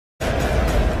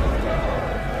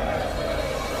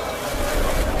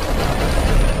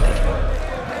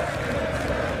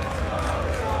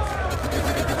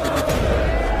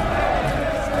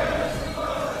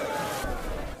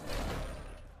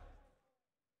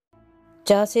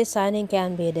Chelsea signing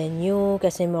can be the new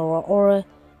Casemiro or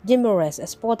Guimaraes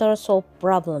as Potter solve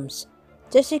problems.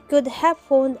 Chelsea could have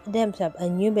found themselves a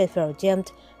new midfield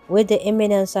teamed with the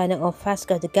imminent signing of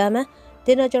Vasco da Gama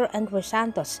teenager Andre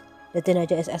Santos. The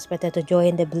teenager is expected to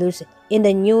join the Blues in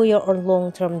the new year on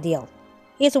long-term deal.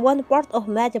 He is one part of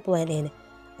major plan in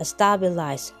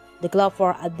stabilize the club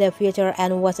for the future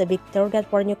and was a big target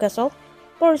for Newcastle.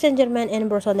 Paris Saint-Germain and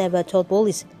Barcelona never told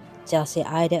police. Chelsea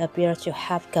either appears to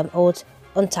have come out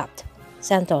on top.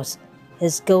 Santos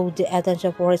has got the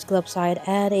attention for his club side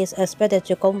and is expected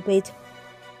to complete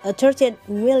a 13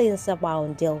 million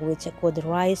pound deal which could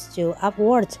rise to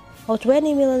upwards of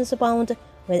 20 million pounds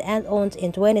with add-ons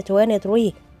in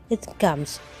 2023. It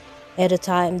comes at a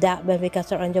time that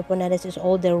Benfica's Antonio Fernandes is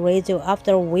all the rage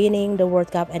after winning the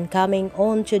World Cup and coming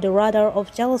onto the radar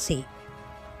of Chelsea.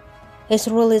 His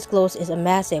release clause is a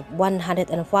massive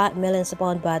 105 million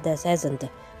pounds by the season to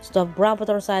stop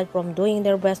Brampton side from doing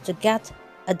their best to get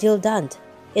a deal done.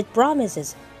 It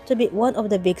promises to be one of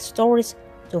the big stories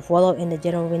to follow in the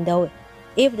January window.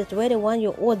 If the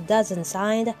 21-year-old doesn't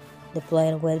sign, the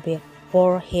plan will be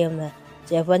for him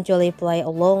to eventually play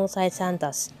alongside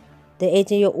Santos. The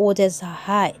 18-year-old has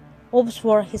high hopes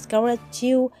for his career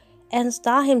too and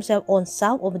star himself on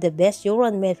some of the best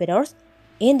European midfielders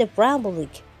in the Premier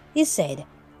League. He said,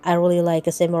 "I really like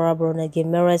Casemiro, Bruno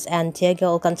Guimaraes and Thiago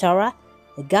Alcantara.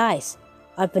 The guys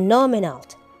are phenomenal.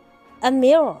 I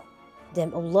mirror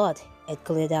them a lot. It's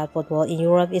clear that football in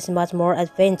Europe is much more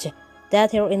advanced than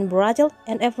here in Brazil,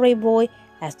 and every boy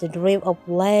has the dream of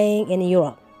playing in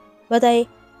Europe. But I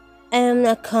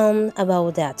am calm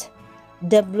about that.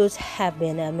 The Blues have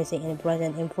been missing in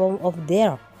present in form of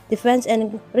their defense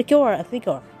and require a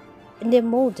figure in the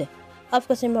mood of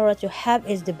Casemiro to have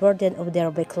is the burden of their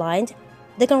backline.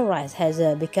 Declan Rice has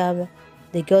become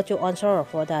the go-to answer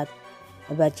for that,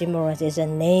 but Guimaraes is a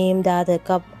name that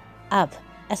comes up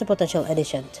as a potential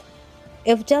addition.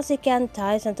 If Chelsea can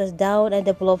tie Santos down and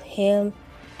develop him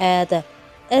at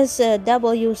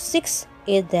SW6,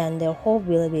 then their hope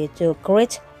will be to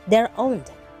create their own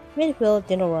midfield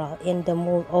general in the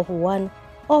mold of one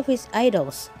of his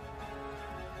idols.